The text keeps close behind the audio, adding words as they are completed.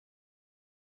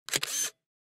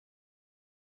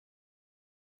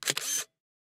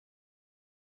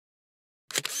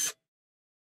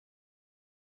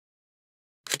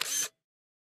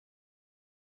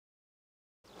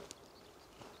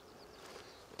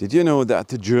Did you know that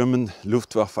the German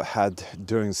Luftwaffe had,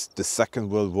 during the Second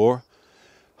World War,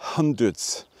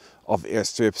 hundreds of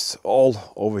airstrips all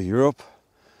over Europe?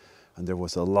 And there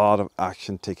was a lot of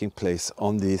action taking place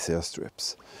on these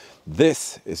airstrips.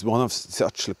 This is one of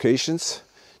such locations.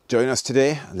 Join us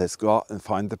today and let's go out and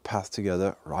find the path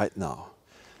together right now.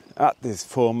 At this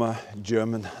former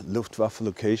German Luftwaffe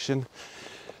location.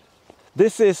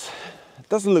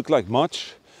 Doesn't look like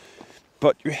much,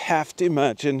 but you have to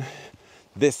imagine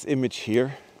this image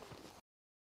here.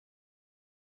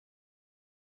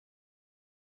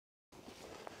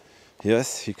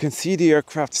 Yes, you can see the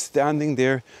aircraft standing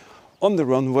there on the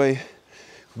runway,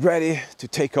 ready to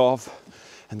take off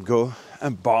and go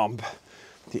and bomb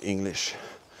the English.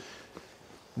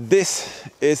 This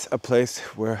is a place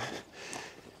where,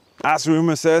 as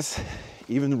rumor says,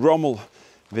 even Rommel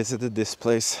visited this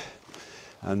place.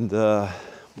 And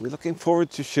we're looking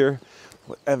forward to share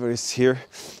whatever is here.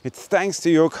 It's thanks to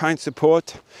your kind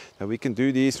support that we can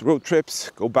do these road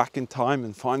trips, go back in time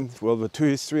and find World War II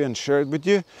history and share it with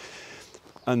you.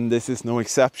 And this is no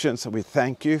exception, so we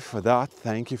thank you for that.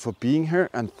 Thank you for being here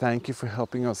and thank you for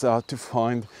helping us out to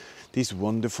find these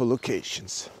wonderful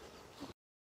locations.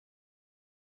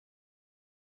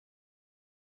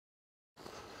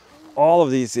 All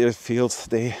of these airfields,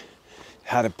 they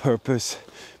had a purpose,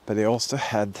 but they also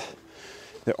had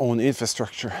their own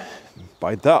infrastructure.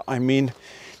 By that I mean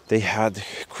they had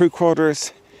crew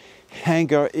quarters,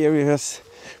 hangar areas,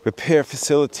 repair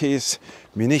facilities,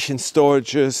 munition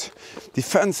storages,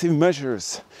 defensive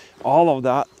measures. All of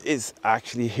that is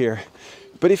actually here.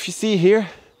 But if you see here,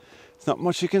 it's not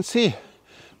much you can see.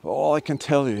 But all I can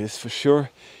tell you is for sure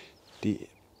the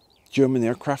German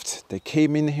aircraft, they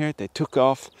came in here, they took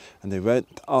off and they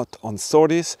went out on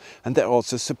sorties, and they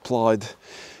also supplied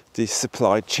the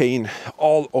supply chain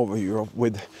all over Europe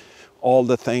with all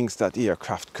the things that the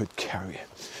aircraft could carry.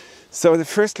 So the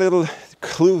first little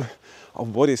clue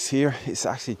of what is here is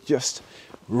actually just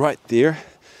right there,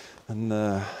 and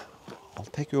I'll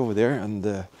take you over there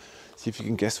and see if you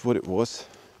can guess what it was.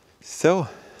 So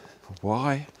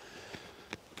why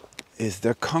is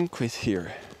there concrete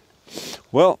here?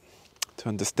 Well, to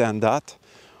understand that,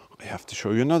 I have to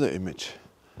show you another image.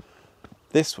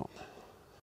 This one.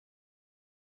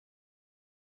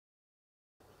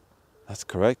 That's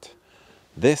correct.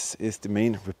 This is the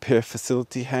main repair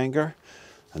facility hangar,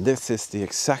 and this is the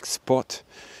exact spot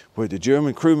where the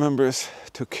German crew members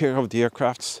took care of the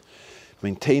aircrafts,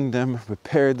 maintained them,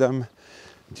 repaired them,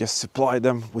 just supplied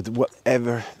them with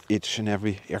whatever each and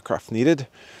every aircraft needed.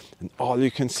 And all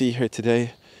you can see here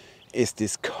today is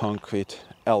this concrete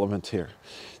element here.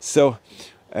 So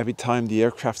every time the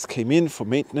aircrafts came in for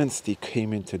maintenance, they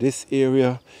came into this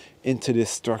area, into this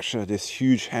structure, this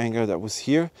huge hangar that was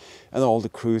here, and all the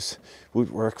crews would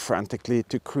work frantically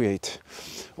to create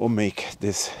or make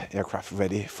this aircraft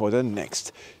ready for the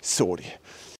next sortie.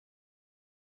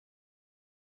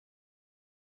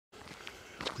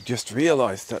 We just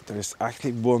realized that there is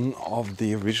actually one of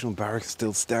the original barracks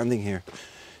still standing here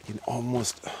in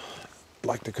almost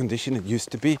like the condition it used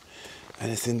to be,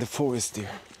 and it's in the forest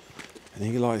there. And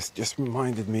Eli just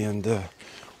reminded me, and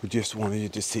we just wanted you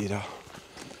to see that.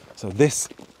 So this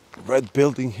red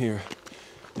building here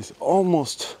is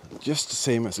almost just the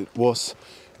same as it was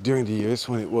during the years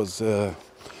when it was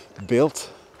built.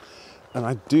 And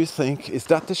I do think, is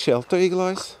that the shelter, Eagle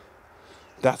Eyes?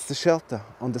 That's the shelter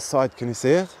on the side, can you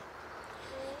see it?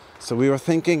 So we were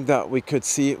thinking that we could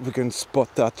see if we can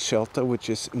spot that shelter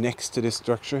which is next to this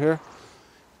structure here.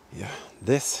 Yeah,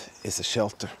 this is a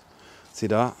shelter, see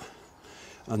that?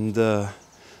 And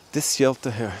this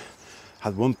shelter here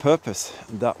had one purpose,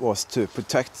 and that was to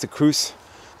protect the crews,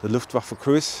 the Luftwaffe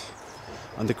crews.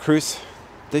 And the crews,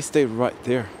 they stayed right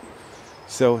there.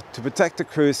 So to protect the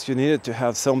crews, you needed to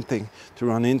have something to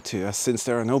run into. As since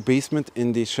there are no basement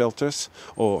in these shelters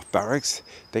or barracks,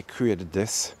 they created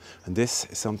this. And this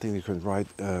is something you can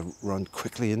run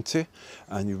quickly into,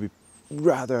 and you'll be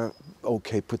rather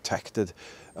okay protected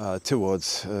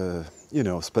towards you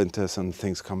know, splinters and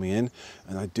things coming in.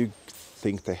 And I do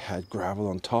think they had gravel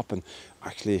on top, and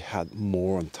actually had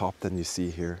more on top than you see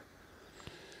here.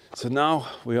 So now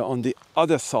we are on the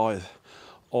other side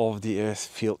of the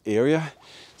airfield area.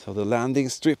 So the landing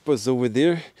strip was over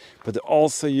there, but there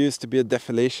also used to be a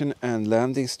defilation and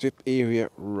landing strip area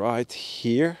right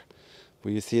here,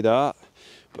 where you see that.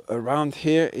 But around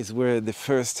here is where the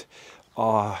first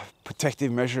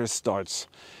protective measure starts.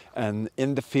 And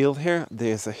in the field here,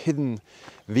 there's a hidden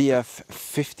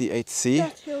VF58C,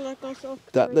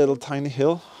 that little tiny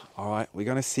hill. All right, we're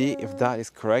gonna see if that is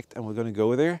correct, and we're gonna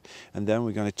go there, and then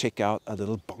we're gonna check out a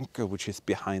little bunker which is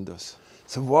behind us.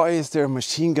 So why is there a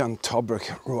machine gun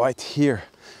turret right here?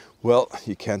 Well,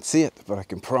 you can't see it, but I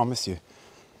can promise you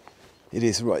it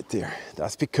is right there.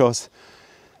 That's because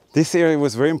this area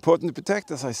was very important to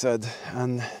protect, as I said,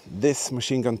 and this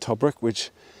machine gun turret, which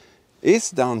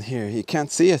is down here, you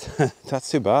can't see it. That's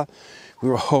too bad. We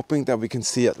were hoping that we can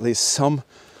see at least some.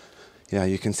 Yeah,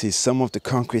 you can see some of the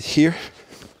concrete here.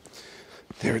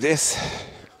 There it is.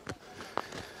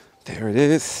 There it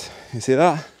is. You see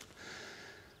that?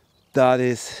 That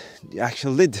is the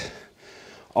actual lid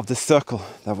of the circle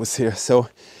that was here. So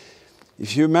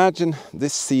if you imagine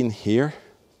this scene here,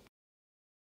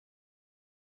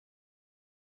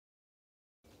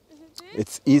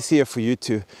 it's easier for you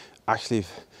to actually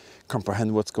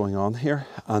comprehend what's going on here.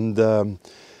 And a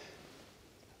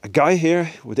guy here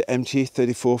with the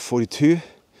MG3442,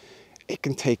 it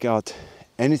can take out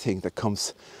anything that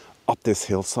comes up this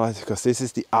hillside, because this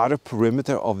is the outer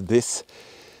perimeter of this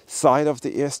side of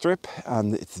the airstrip,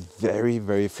 and it's very,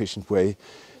 very efficient way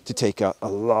to take out a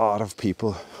lot of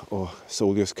people or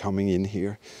soldiers coming in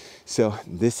here. So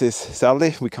this is,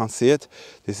 sadly we can't see it,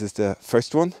 this is the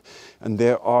first one, and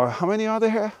there are, how many are there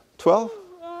here? 12?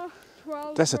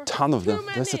 12. There's a ton of them.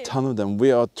 There's a ton of them.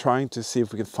 We are trying to see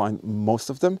if we can find most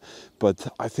of them, but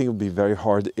I think it would be very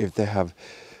hard if they have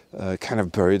kind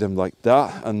of buried them like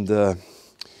that. And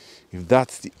if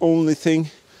that's the only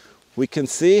thing we can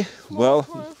see,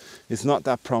 well, it's not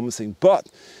that promising. But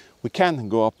we can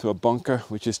go up to a bunker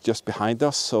which is just behind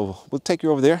us, so we'll take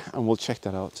you over there and we'll check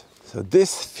that out. So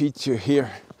this feature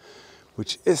here,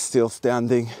 which is still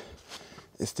standing,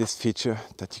 is this feature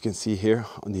that you can see here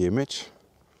on the image.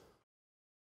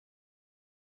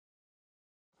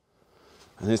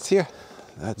 And it's here.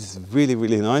 That is really,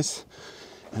 really nice.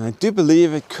 And I do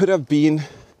believe it could have been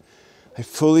a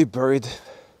fully buried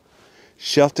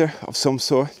shelter of some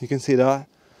sort. You can see that.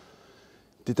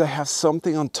 Did I have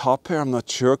something on top here? I'm not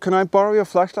sure. Can I borrow your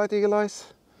flashlight, Eagle Eyes?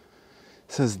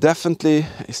 So it's definitely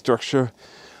a structure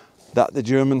that the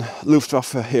German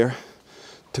Luftwaffe here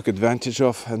took advantage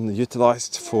of and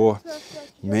utilized for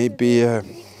maybe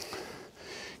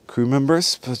crew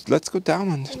members. But let's go down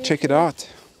and check it out.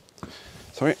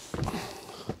 Sorry.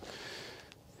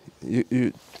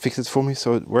 You fix it for me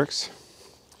so it works.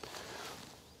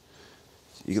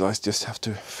 You guys just have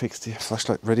to fix the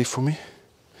flashlight ready for me.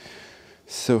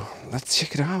 So let's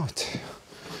check it out.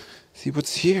 See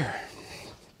what's here.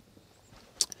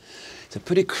 It's a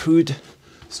pretty crude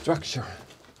structure.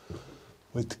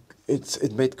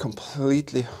 It's made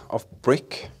completely of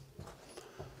brick.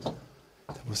 There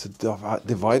was a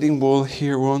dividing wall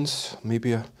here once,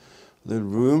 maybe a little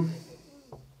room.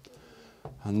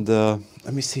 And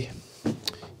let me see.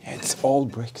 Yeah, it's all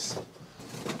bricks.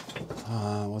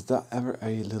 Was that ever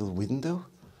a little window?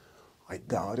 I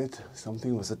doubt it.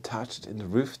 Something was attached in the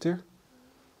roof there.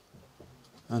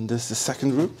 And this is the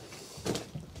second room.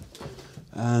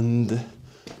 And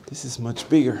this is much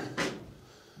bigger.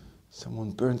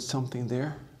 Someone burned something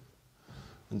there.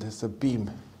 And there's a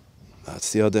beam.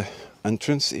 That's the other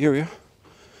entrance area.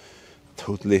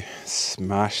 Totally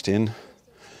smashed in.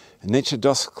 And nature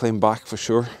does claim back for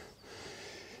sure.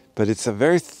 But it's a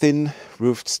very thin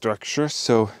roofed structure,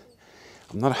 so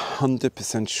I'm not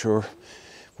 100% sure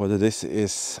whether this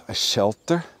is a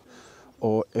shelter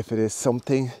or if it is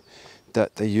something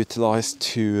that they utilized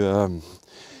to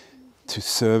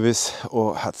service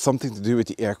or had something to do with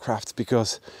the aircraft,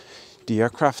 because the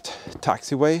aircraft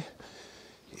taxiway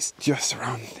is just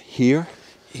around here.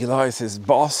 Eli is his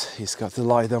boss, he's got the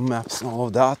LiDAR maps and all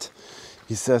of that.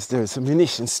 He says there's a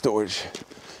munition storage,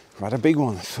 rather big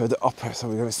one, further up here, so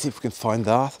we're going to see if we can find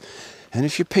that. And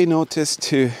if you pay notice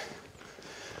to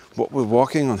what we're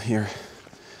walking on here,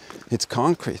 it's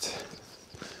concrete.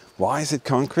 Why is it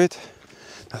concrete?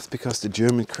 That's because the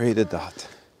German created that.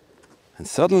 And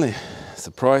suddenly,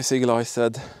 surprise, Eagle Eye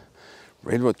said,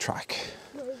 railroad track.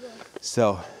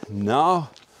 So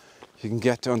now you can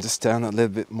get to understand a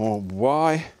little bit more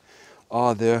why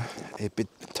are there a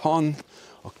ton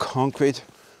of concrete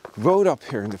road up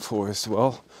here in the forest.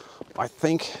 Well, I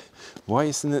think why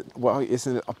isn't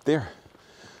it up there?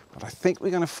 But I think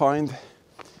we're gonna find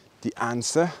the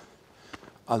answer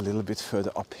a little bit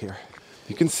further up here.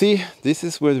 You can see this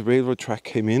is where the railroad track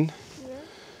came in. Yeah.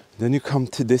 Then you come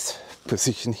to this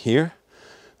position here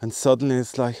and suddenly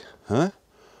it's like, huh?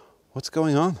 What's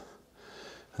going on?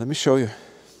 Let me show you.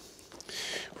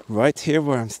 Right here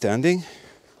where I'm standing,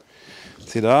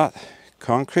 see that?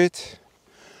 Concrete.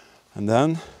 And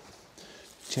then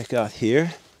check out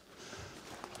here,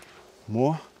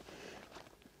 more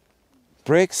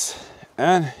bricks.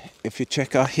 And if you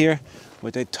check out here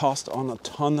where they tossed on a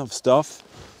ton of stuff,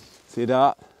 see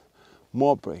that?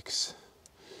 More bricks.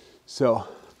 So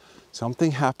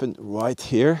something happened right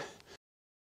here.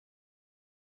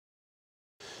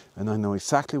 And I know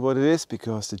exactly what it is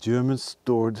because the Germans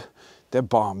stored their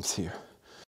bombs here.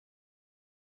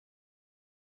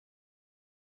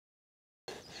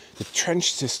 The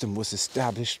trench system was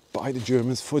established by the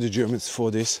Germans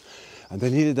for this, and they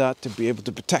needed that to be able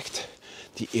to protect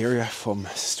the area from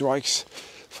strikes,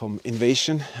 from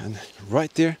invasion. And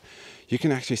right there you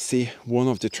can actually see one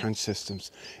of the trench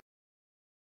systems.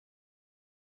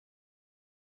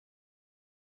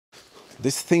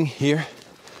 This thing here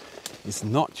is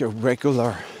not your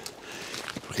regular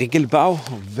Regelbau,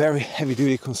 very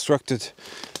heavy-duty constructed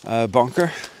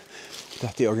bunker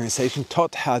that the organization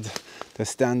thought had the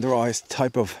standardized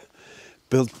type of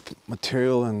built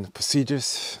material and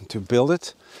procedures to build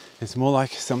it. It's more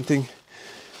like something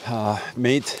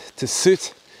made to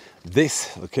suit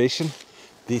this location,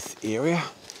 this area.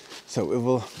 So it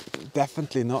will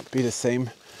definitely not be the same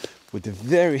with the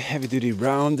very heavy-duty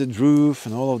rounded roof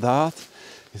and all of that.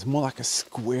 It's more like a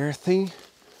square thing,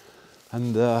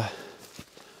 and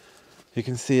you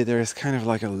can see there is kind of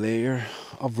like a layer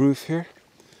of roof here.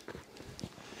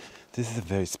 This is a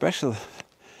very special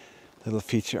little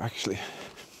feature actually,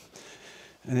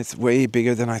 and it's way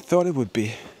bigger than I thought it would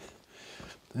be.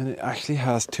 And it actually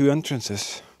has 2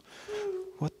 entrances.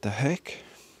 What the heck?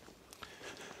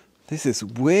 This is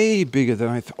way bigger than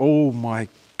I thought. Oh my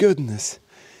goodness!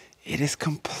 It is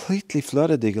completely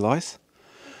flooded, Eagle Eyes.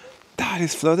 That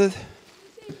is flooded.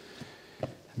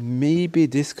 Maybe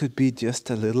this could be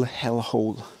just a little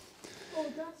hellhole.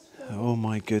 Oh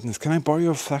my goodness. Can I borrow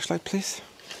your flashlight, please?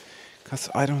 Because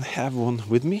I don't have one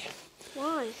with me.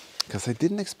 Why? Because I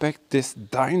didn't expect this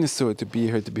dinosaur to be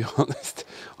here, to be honest.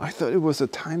 I thought it was a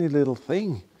tiny little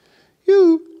thing.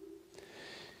 You.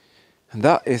 And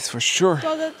that is for sure.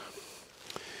 Flooded.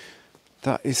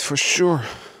 That is for sure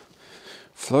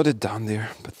flooded down there.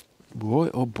 But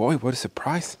boy, oh boy, what a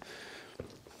surprise.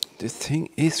 This thing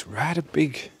is rather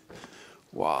big.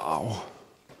 Wow.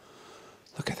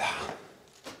 Look at that.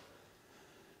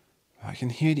 I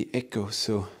can hear the echo,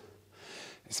 so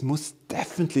it's most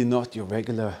definitely not your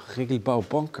regular Regelbau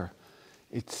bunker.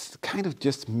 It's kind of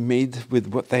just made with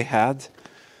what they had,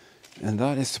 and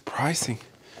that is surprising.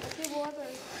 See water.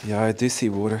 Yeah, I do see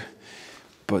water.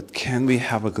 But can we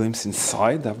have a glimpse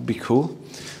inside? That would be cool.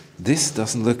 This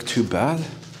doesn't look too bad.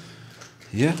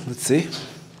 Yeah, let's see.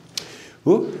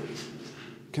 Oh,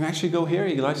 can I actually go here,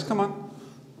 Eagle Eyes? Come on.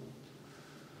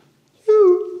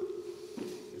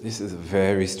 This is a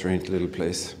very strange little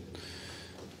place.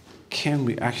 Can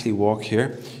we actually walk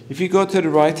here? If you go to the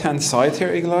right-hand side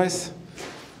here, Eagle Eyes,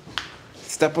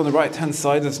 step on the right-hand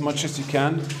side as much as you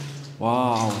can.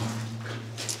 Wow.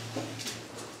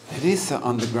 It is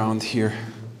underground here.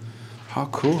 How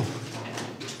cool.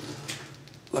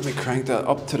 Let me crank that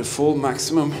up to the full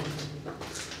maximum.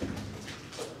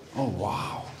 Oh,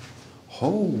 wow.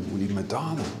 Holy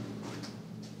Madonna.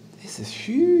 This is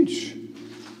huge.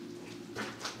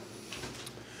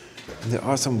 And there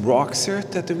are some rocks here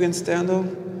that we can stand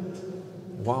on.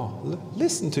 Wow,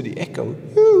 listen to the echo.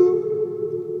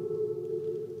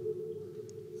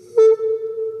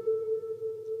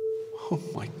 Oh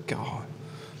my God.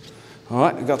 All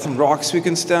right, we got some rocks we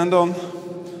can stand on.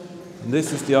 And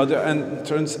this is the other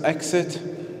entrance exit.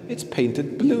 It's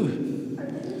painted blue.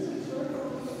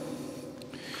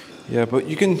 Yeah, but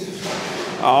you can,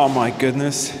 oh my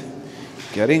goodness.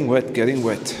 Getting wet, getting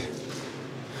wet.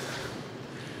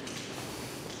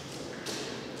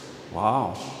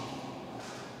 Wow.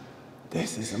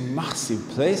 This is a massive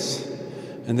place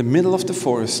in the middle of the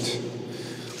forest,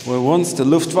 where once the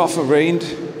Luftwaffe reigned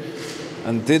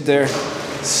and did their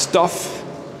stuff.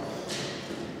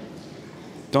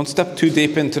 Don't step too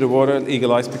deep into the water,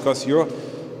 Eagle Eyes, because your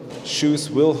shoes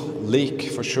will leak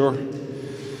for sure.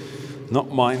 Not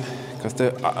mine, because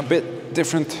they're a bit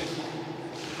different.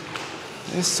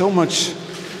 There's so much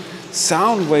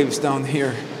sound waves down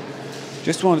here.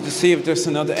 Just wanted to see if there's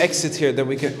another exit here that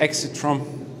we can exit from.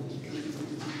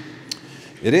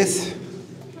 It is.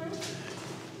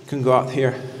 You can go out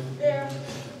here. Yeah.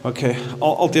 Okay,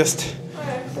 I'll just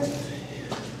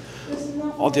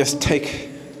take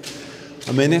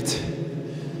a minute.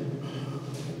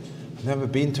 I've never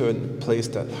been to a place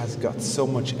that has got so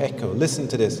much echo. Listen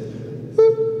to this.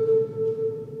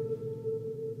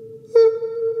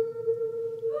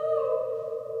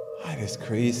 That is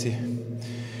crazy.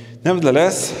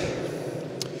 Nevertheless,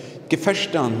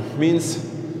 Gefächtan means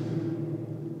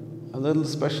a little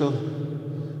special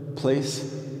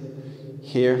place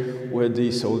here where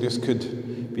the soldiers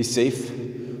could be safe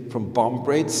from bomb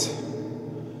raids.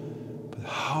 But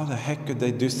how the heck could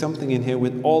they do something in here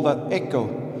with all that echo?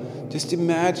 Just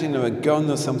imagine a gun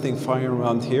or something firing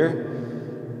around here.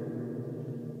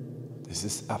 This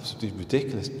is absolutely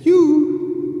ridiculous.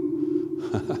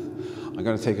 I'm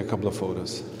gonna take a couple of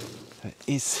photos. There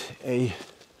is a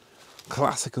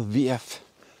classical VF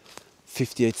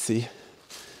 58C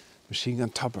machine gun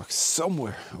top box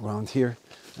somewhere around here.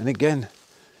 And again,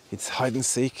 it's hide and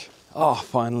seek. Oh,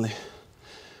 finally.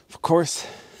 Of course,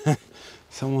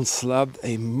 someone slabbed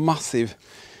a massive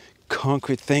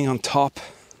concrete thing on top.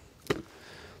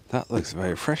 That looks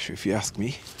very fresh if you ask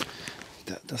me.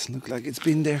 That doesn't look like it's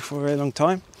been there for a very long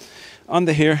time.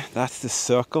 Under here, that's the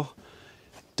circle.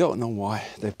 Don't know why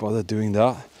they bothered doing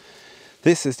that.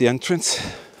 This is the entrance,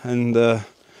 and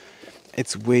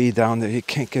it's way down there, you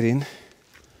can't get in.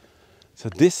 So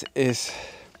this is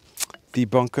the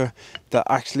bunker that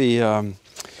actually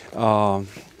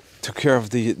took care of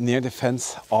the near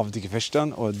defense of the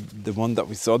Fifish, or the one that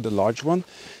we saw, the large one.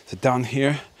 So down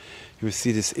here, you will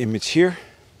see this image here.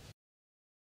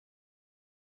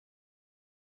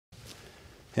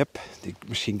 Yep, the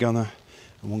machine gunner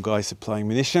and one guy supplying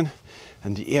munition,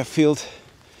 and the airfield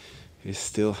is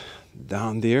still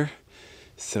down there.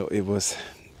 So it was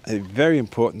a very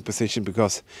important position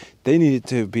because they needed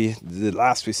to be the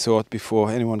last resort before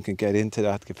anyone can get into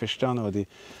that Fifish or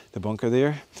the bunker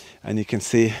there. And you can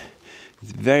see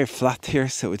it's very flat here,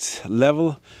 so it's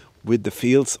level with the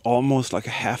fields, almost like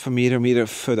a half a meter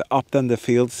further up than the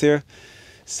fields here.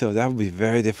 So that would be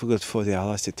very difficult for the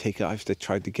Allies to take out if they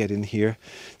tried to get in here.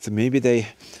 So maybe they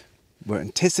were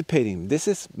anticipating. This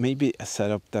is maybe a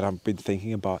setup that I've been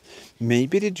thinking about.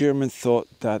 Maybe the Germans thought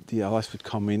that the Allies would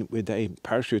come in with a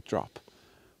parachute drop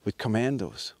with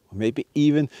commandos. Or maybe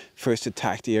even first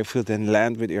attack the airfield, then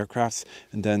land with aircrafts,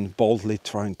 and then boldly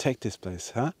try and take this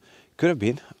place. Huh? Could have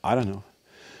been. I don't know.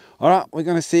 All right, we're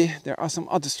going to see there are some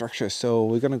other structures. So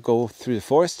we're going to go through the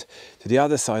forest to the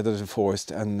other side of the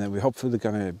forest, and we're hopefully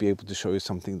going to be able to show you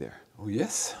something there. Oh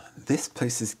yes, this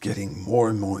place is getting more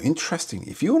and more interesting.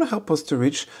 If you want to help us to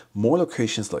reach more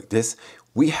locations like this,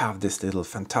 we have this little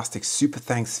fantastic super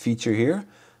thanks feature here.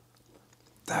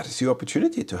 That is your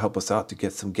opportunity to help us out to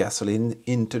get some gasoline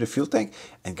into the fuel tank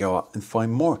and go out and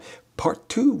find more. Part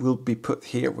 2 will be put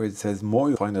here where it says more.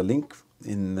 You'll find a link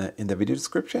in the video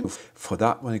description for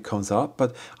that when it comes out.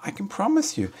 But I can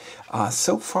promise you,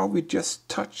 so far we just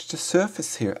touched the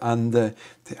surface here, and there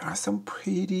are some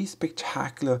pretty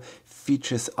spectacular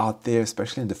features out there,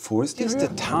 especially in the forest. It's a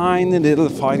tiny little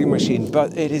fighting machine,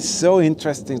 but it is so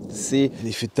interesting to see. And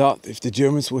if you thought if the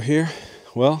Germans were here,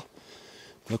 well,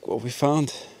 look what we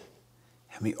found.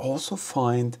 And we also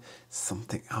find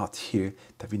something out here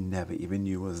that we never even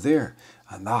knew was there.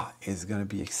 And that is going to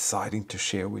be exciting to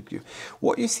share with you.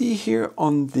 What you see here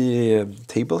on the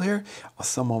table here are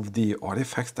some of the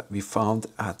artifacts that we found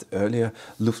at earlier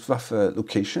Luftwaffe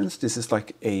locations. This is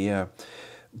like a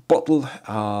bottle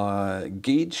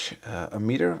gauge, a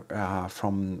meter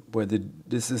from where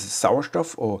this is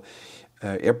Sauerstoff or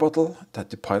air bottle that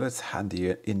the pilots had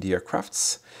in the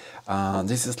aircrafts.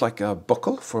 This is like a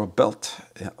buckle for a belt,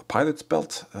 a pilot's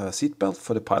belt, seat belt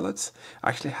for the pilots.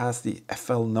 Actually has the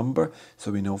FL number,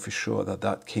 so we know for sure that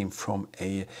that came from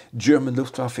a German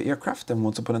Luftwaffe aircraft. And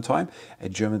once upon a time, a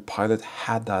German pilot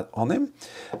had that on him.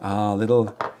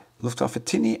 Little Luftwaffe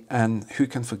tinny, and who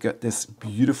can forget this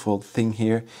beautiful thing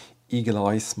here? Eagle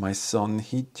Eyes, my son,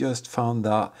 he just found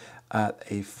that at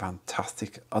a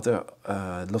fantastic other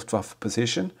Luftwaffe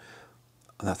position.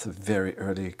 And that's a very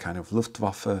early kind of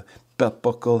Luftwaffe belt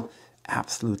buckle.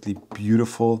 Absolutely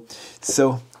beautiful.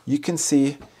 So you can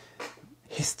see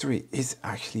history is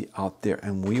actually out there,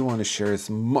 and we want to share as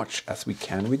much as we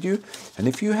can with you. And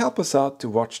if you help us out to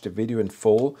watch the video in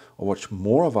full or watch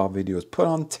more of our videos, put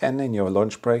on 10 in your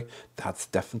lunch break. That's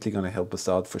definitely going to help us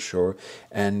out for sure.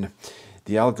 And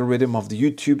the algorithm of the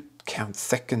YouTube count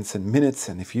seconds and minutes,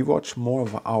 and if you watch more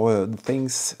of our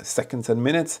things seconds and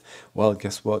minutes, well,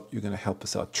 guess what, you're going to help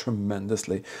us out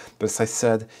tremendously. But as I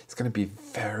said, it's going to be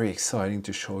very exciting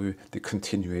to show you the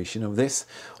continuation of this.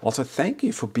 Also, thank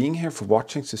you for being here, for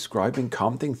watching, subscribing,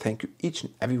 commenting. Thank you each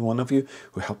and every one of you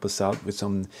who help us out with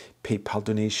some PayPal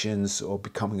donations or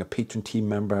becoming a patron team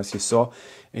member. As you saw,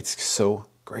 it's so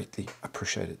greatly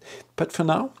appreciated. But for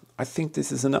now, I think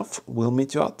this is enough. We'll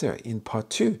meet you out there in part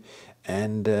 2.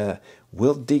 And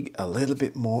we'll dig a little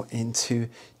bit more into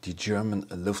the German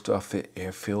Luftwaffe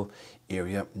airfield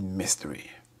area mystery.